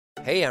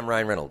Hey, I'm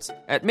Ryan Reynolds.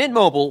 At Mint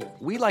Mobile,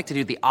 we like to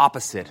do the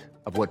opposite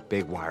of what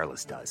Big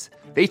Wireless does.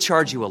 They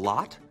charge you a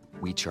lot,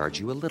 we charge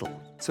you a little.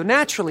 So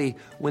naturally,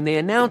 when they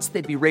announced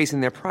they'd be raising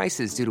their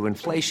prices due to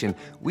inflation,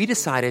 we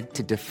decided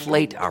to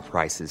deflate our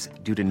prices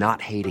due to not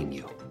hating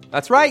you.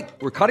 That's right.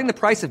 We're cutting the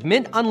price of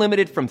Mint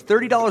Unlimited from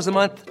 $30 a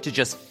month to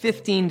just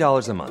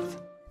 $15 a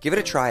month. Give it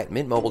a try at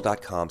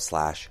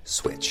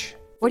mintmobile.com/switch.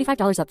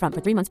 $45 up front for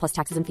 3 months plus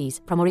taxes and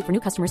fees. Promo rate for new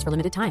customers for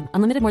limited time.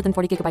 Unlimited more than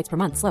 40 gigabytes per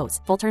month. Slows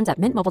full terms at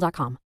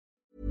mintmobile.com.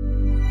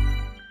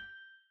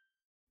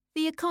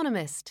 The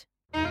Economist.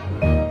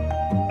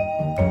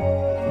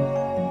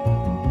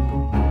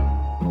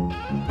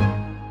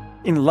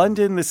 In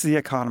London, this is The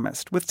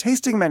Economist, with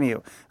Tasting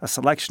Menu, a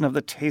selection of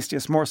the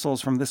tastiest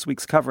morsels from this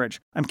week's coverage.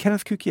 I'm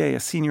Kenneth Cukier,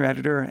 a senior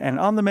editor, and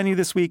on the menu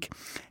this week,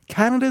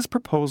 Canada's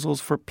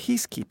proposals for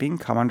peacekeeping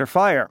come under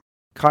fire.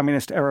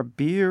 Communist-era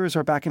beers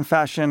are back in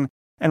fashion,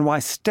 and why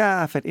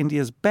staff at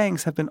India's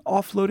banks have been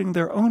offloading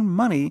their own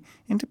money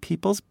into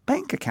people's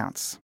bank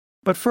accounts.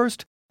 But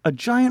first, a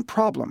giant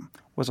problem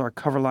was our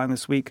cover line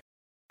this week.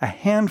 A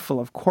handful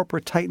of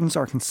corporate titans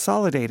are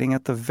consolidating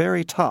at the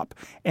very top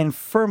and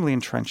firmly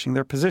entrenching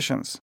their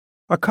positions.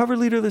 Our cover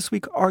leader this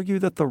week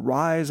argued that the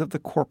rise of the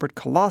corporate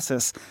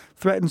colossus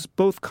threatens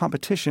both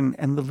competition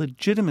and the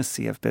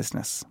legitimacy of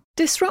business.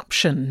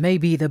 Disruption may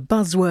be the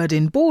buzzword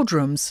in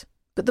boardrooms,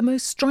 but the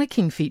most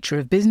striking feature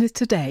of business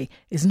today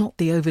is not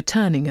the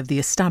overturning of the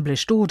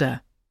established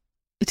order.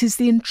 It is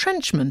the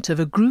entrenchment of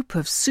a group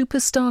of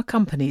superstar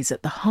companies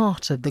at the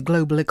heart of the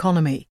global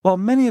economy. While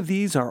many of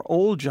these are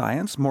old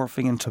giants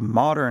morphing into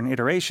modern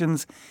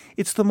iterations,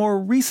 it's the more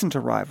recent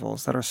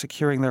arrivals that are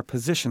securing their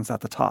positions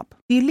at the top.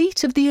 The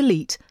elite of the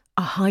elite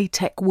are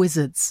high-tech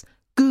wizards,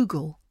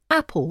 Google,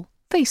 Apple,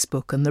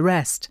 Facebook and the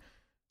rest,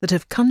 that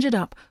have conjured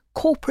up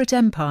corporate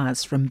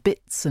empires from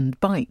bits and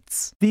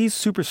bytes. These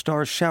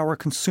superstars shower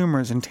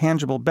consumers in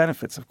tangible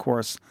benefits, of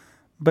course,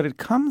 but it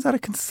comes at a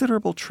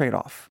considerable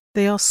trade-off.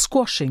 They are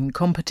squashing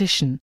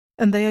competition,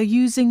 and they are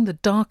using the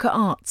darker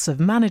arts of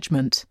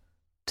management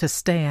to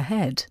stay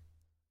ahead.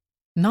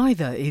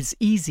 Neither is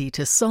easy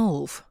to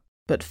solve,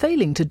 but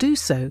failing to do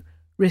so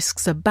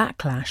risks a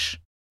backlash,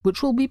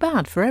 which will be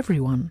bad for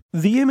everyone.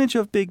 The image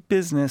of big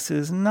business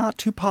is not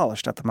too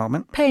polished at the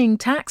moment. Paying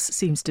tax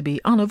seems to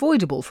be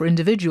unavoidable for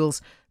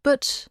individuals,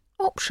 but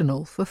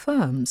optional for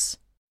firms.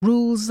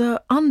 Rules are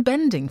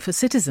unbending for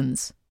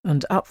citizens,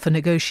 and up for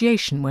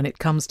negotiation when it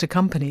comes to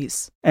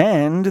companies.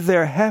 And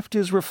their heft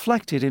is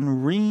reflected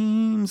in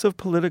reams of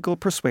political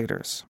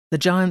persuaders. The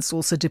giants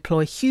also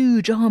deploy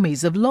huge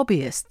armies of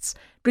lobbyists,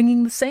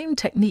 bringing the same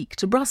technique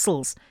to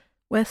Brussels,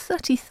 where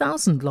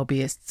 30,000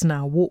 lobbyists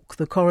now walk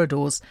the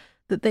corridors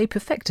that they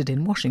perfected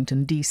in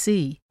Washington,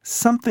 D.C.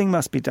 Something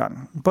must be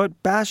done,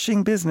 but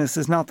bashing business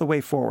is not the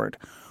way forward.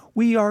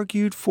 We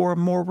argued for a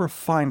more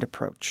refined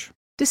approach.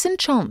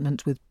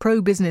 Disenchantment with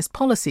pro-business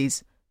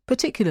policies,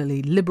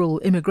 particularly liberal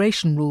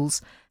immigration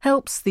rules,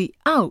 helps the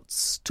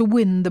outs to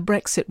win the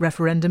Brexit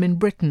referendum in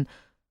Britain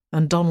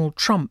and Donald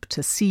Trump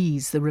to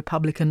seize the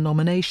Republican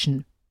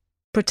nomination.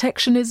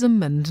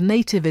 Protectionism and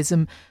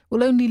nativism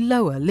will only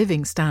lower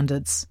living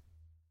standards.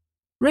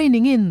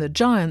 Reining in the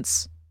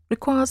giants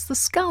requires the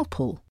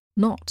scalpel,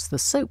 not the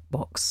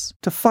soapbox.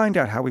 To find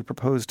out how we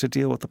propose to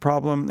deal with the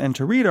problem and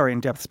to read our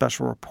in-depth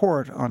special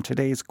report on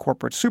today's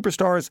corporate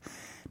superstars,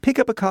 pick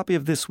up a copy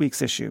of this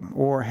week's issue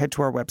or head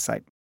to our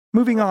website.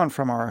 Moving on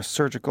from our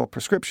surgical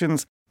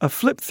prescriptions, a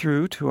flip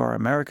through to our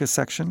Americas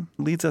section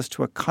leads us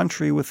to a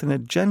country with an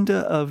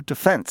agenda of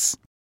defense.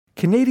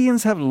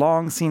 Canadians have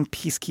long seen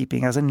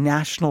peacekeeping as a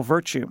national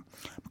virtue,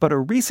 but a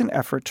recent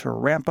effort to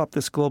ramp up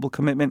this global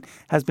commitment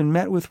has been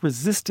met with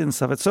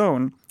resistance of its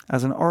own,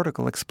 as an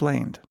article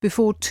explained.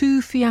 Before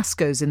two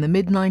fiascos in the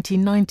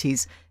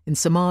mid-1990s in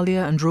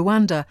Somalia and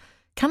Rwanda,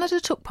 Canada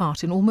took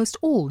part in almost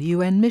all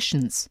UN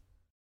missions.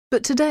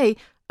 But today,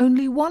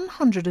 only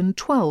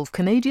 112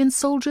 Canadian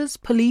soldiers,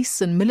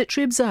 police and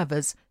military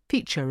observers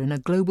feature in a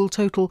global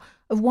total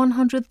of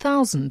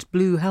 100,000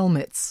 blue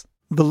helmets.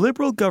 The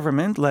Liberal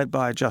government, led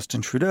by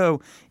Justin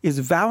Trudeau, is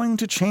vowing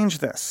to change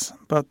this,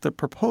 but the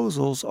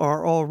proposals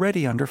are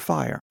already under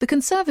fire. The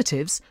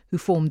Conservatives, who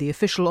form the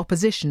official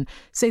opposition,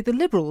 say the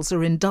Liberals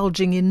are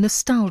indulging in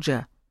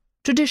nostalgia.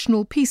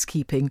 Traditional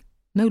peacekeeping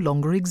no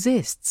longer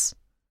exists.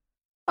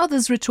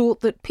 Others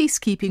retort that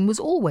peacekeeping was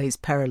always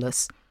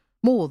perilous.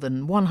 More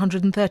than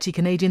 130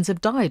 Canadians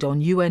have died on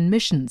UN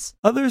missions.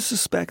 Others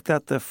suspect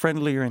that the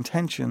friendlier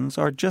intentions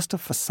are just a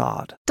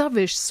facade.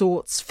 Dovish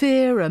sorts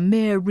fear a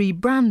mere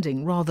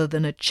rebranding rather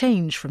than a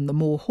change from the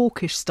more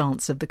hawkish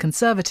stance of the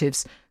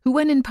Conservatives, who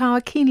when in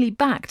power keenly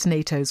backed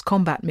NATO's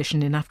combat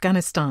mission in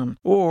Afghanistan.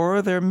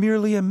 Or they're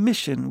merely a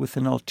mission with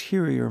an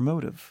ulterior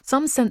motive.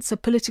 Some sense a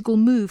political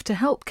move to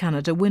help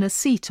Canada win a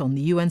seat on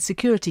the UN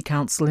Security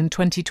Council in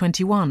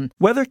 2021.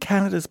 Whether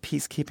Canada's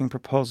peacekeeping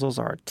proposals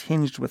are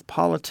tinged with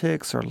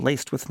politics or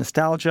laced with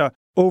nostalgia,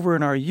 over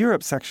in our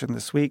Europe section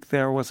this week,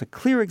 there was a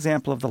clear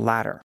example of the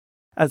latter.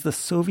 As the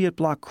Soviet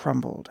bloc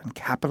crumbled and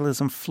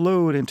capitalism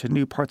flowed into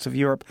new parts of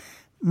Europe,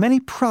 many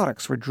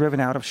products were driven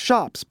out of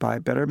shops by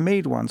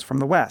better-made ones from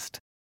the West.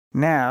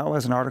 Now,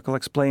 as an article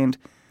explained,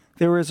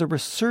 there is a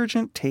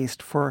resurgent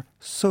taste for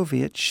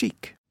Soviet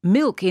chic.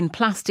 Milk in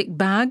plastic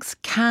bags,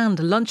 canned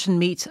luncheon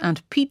meat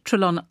and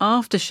Petrolon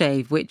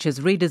aftershave, which,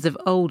 as readers of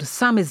old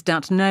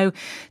Samizdat know,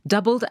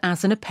 doubled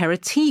as an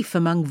aperitif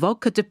among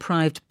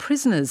vodka-deprived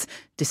prisoners,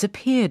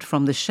 disappeared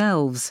from the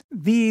shelves.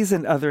 These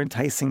and other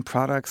enticing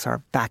products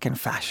are back in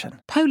fashion.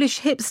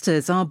 Polish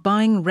hipsters are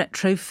buying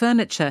retro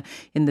furniture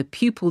in the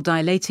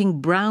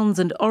pupil-dilating browns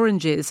and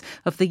oranges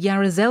of the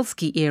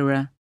Jaruzelski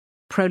era.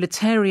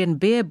 Proletarian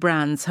beer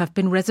brands have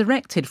been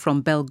resurrected from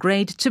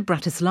Belgrade to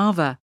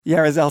Bratislava.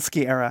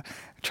 Jaruzelski era.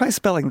 Try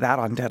spelling that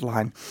on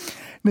Deadline.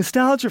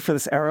 Nostalgia for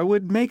this era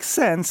would make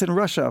sense in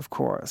Russia, of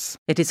course.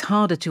 It is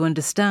harder to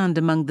understand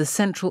among the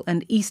Central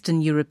and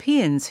Eastern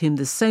Europeans whom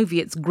the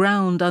Soviets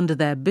ground under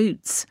their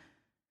boots.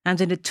 And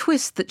in a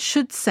twist that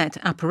should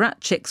set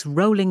apparatchiks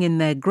rolling in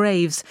their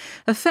graves,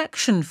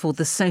 affection for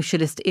the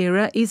socialist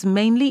era is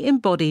mainly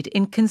embodied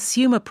in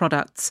consumer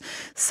products,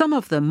 some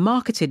of them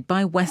marketed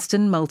by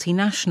Western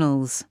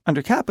multinationals.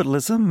 Under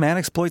capitalism, man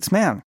exploits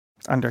man.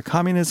 Under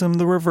communism,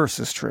 the reverse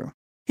is true.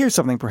 Here's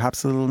something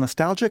perhaps a little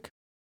nostalgic.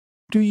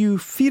 Do you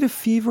feed a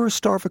fever,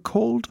 starve a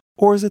cold,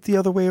 or is it the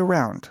other way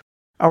around?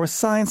 Our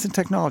Science and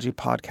Technology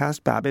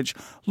podcast, Babbage,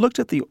 looked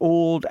at the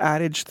old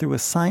adage through a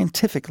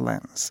scientific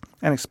lens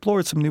and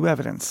explored some new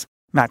evidence.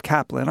 Matt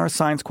Kaplan, our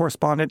science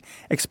correspondent,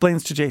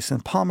 explains to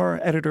Jason Palmer,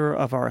 editor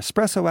of our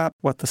Espresso app,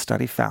 what the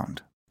study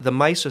found. The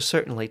mice are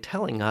certainly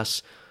telling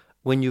us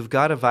when you've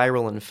got a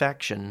viral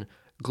infection,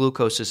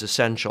 glucose is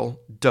essential.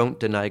 Don't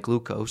deny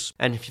glucose.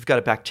 And if you've got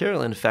a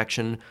bacterial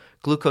infection,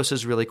 glucose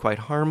is really quite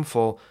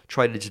harmful.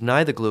 Try to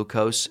deny the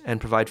glucose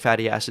and provide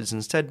fatty acids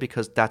instead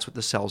because that's what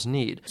the cells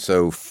need.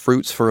 So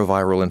fruits for a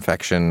viral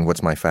infection,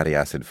 what's my fatty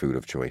acid food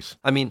of choice?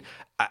 I mean,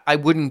 I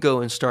wouldn't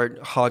go and start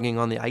hogging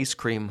on the ice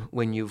cream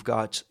when you've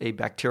got a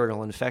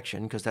bacterial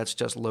infection because that's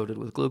just loaded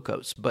with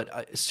glucose.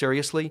 But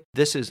seriously,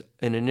 this is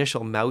an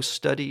initial mouse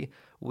study.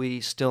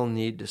 We still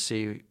need to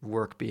see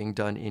work being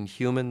done in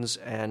humans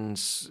and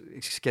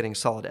getting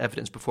solid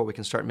evidence before we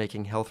can start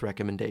making health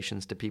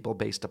recommendations to people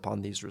based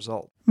upon these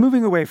results.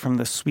 Moving away from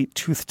the sweet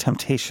tooth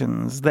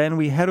temptations, then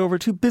we head over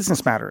to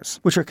business matters,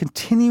 which are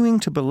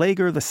continuing to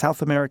beleaguer the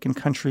South American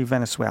country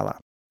Venezuela.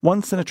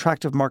 Once an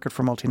attractive market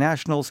for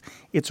multinationals,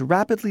 it's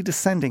rapidly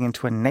descending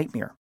into a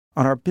nightmare.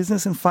 On our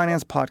business and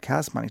finance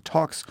podcast, Money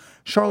Talks,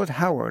 Charlotte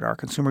Howard, our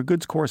consumer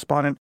goods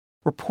correspondent,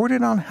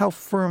 reported on how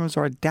firms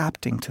are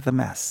adapting to the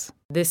mess.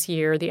 This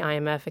year, the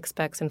IMF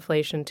expects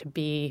inflation to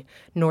be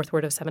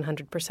northward of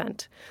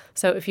 700%.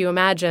 So if you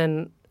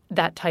imagine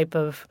that type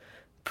of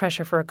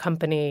pressure for a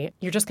company,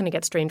 you're just going to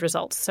get strange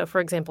results. So,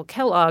 for example,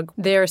 Kellogg,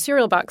 their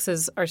cereal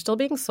boxes are still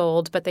being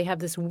sold, but they have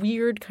this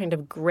weird kind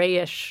of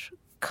grayish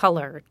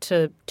color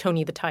to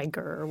Tony the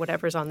Tiger or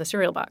whatever's on the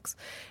cereal box.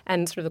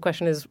 And sort of the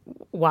question is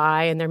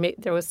why? And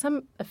there was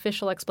some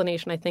official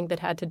explanation, I think, that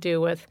had to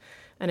do with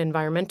an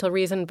environmental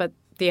reason, but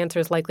the answer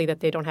is likely that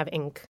they don't have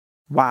ink.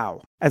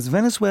 Wow. As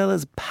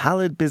Venezuela's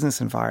pallid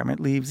business environment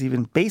leaves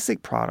even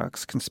basic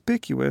products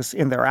conspicuous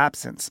in their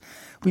absence,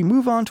 we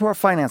move on to our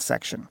finance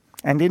section.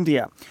 And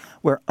India,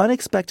 where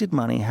unexpected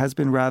money has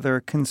been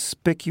rather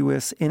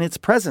conspicuous in its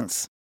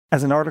presence.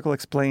 As an article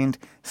explained,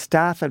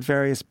 staff at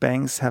various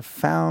banks have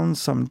found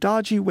some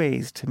dodgy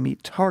ways to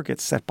meet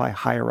targets set by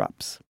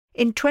higher-ups.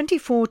 In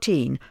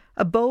 2014,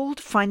 a bold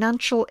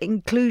financial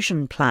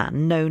inclusion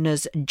plan known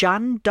as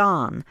Jan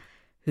Dhan,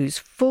 whose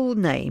full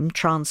name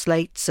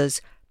translates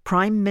as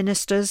Prime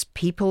Minister's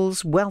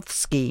People's Wealth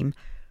Scheme,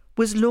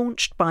 was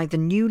launched by the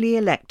newly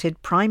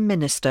elected Prime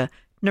Minister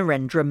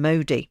Narendra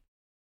Modi.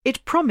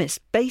 It promised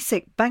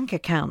basic bank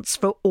accounts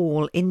for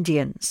all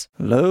Indians.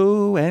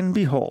 Lo and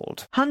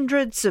behold.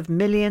 Hundreds of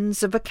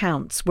millions of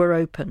accounts were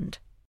opened.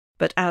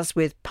 But as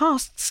with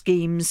past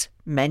schemes,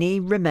 many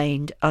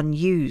remained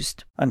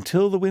unused.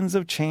 Until the winds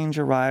of change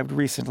arrived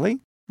recently,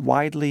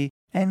 widely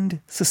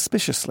and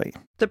suspiciously.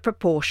 The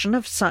proportion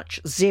of such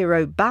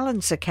zero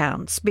balance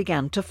accounts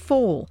began to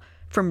fall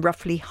from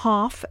roughly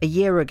half a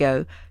year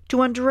ago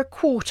to under a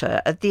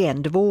quarter at the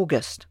end of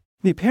August.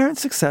 The apparent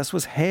success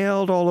was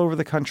hailed all over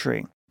the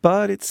country,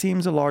 but it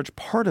seems a large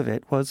part of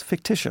it was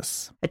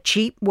fictitious. A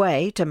cheap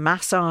way to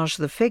massage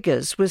the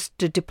figures was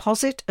to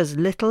deposit as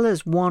little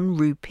as 1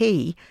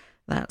 rupee,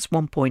 that's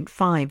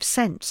 1.5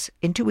 cents,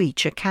 into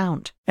each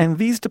account. And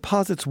these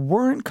deposits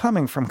weren't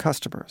coming from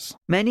customers.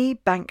 Many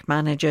bank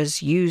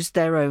managers used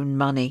their own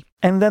money.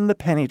 And then the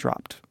penny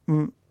dropped.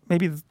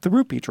 Maybe the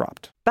rupee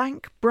dropped.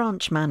 Bank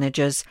branch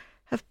managers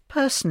have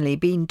personally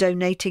been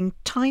donating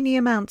tiny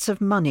amounts of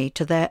money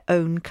to their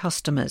own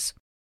customers.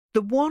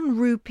 The 1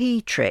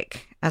 rupee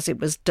trick, as it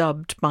was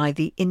dubbed by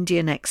the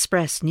Indian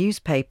Express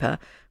newspaper,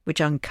 which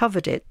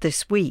uncovered it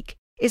this week,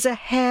 is a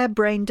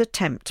harebrained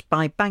attempt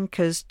by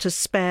bankers to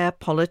spare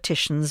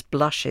politicians'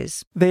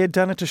 blushes. They had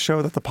done it to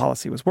show that the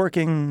policy was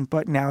working,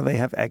 but now they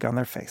have egg on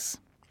their face.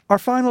 Our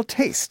final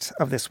taste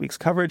of this week's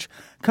coverage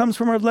comes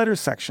from our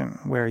letters section,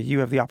 where you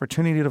have the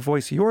opportunity to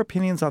voice your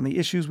opinions on the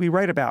issues we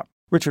write about.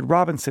 Richard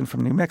Robinson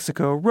from New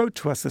Mexico wrote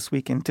to us this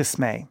week in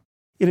dismay.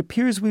 it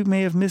appears we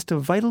may have missed a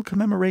vital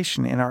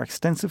commemoration in our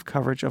extensive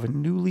coverage of a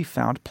newly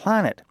found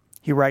planet.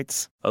 He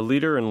writes, a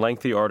leader and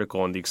lengthy article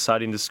on the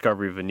exciting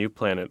discovery of a new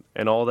planet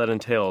and all that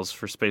entails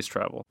for space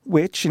travel.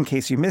 Which, in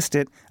case you missed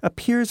it,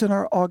 appears in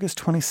our August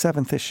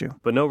 27th issue.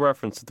 But no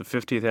reference to the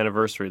 50th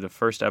anniversary of the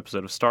first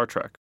episode of Star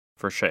Trek.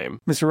 For shame.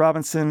 Mr.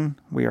 Robinson,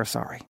 we are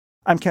sorry.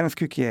 I'm Kenneth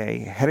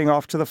Cukier, heading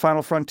off to the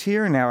final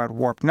frontier, now at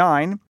Warp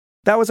 9.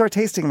 That was our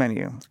tasting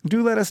menu.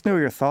 Do let us know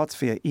your thoughts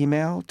via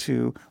email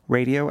to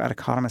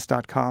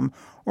radio@economist.com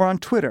or on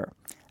Twitter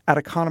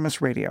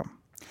 @EconomistRadio.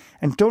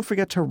 And don't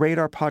forget to rate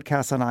our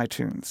podcast on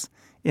iTunes.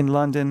 In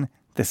London,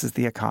 this is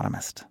The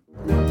Economist.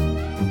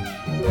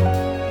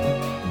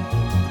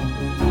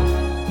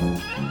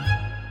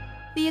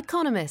 The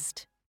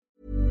Economist.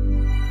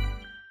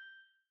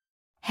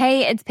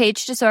 Hey, it's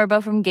Paige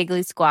DeSorbo from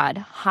Giggly Squad.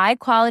 High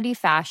quality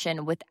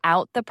fashion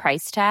without the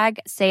price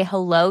tag. Say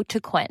hello to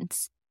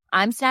Quince.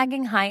 I'm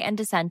snagging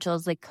high-end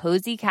essentials like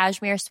cozy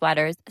cashmere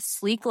sweaters,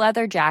 sleek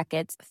leather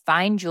jackets,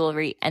 fine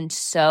jewelry, and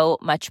so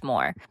much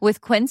more.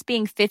 With Quince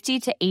being 50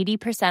 to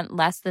 80%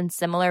 less than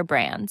similar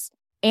brands.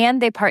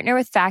 And they partner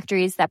with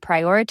factories that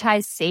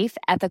prioritize safe,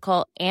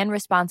 ethical, and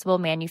responsible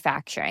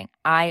manufacturing.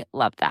 I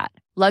love that.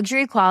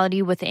 Luxury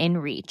quality within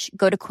reach.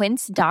 Go to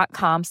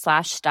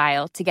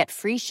quince.com/style to get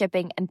free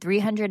shipping and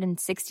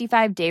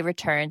 365-day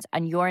returns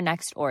on your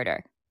next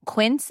order.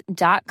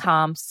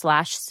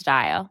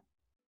 Quince.com/style.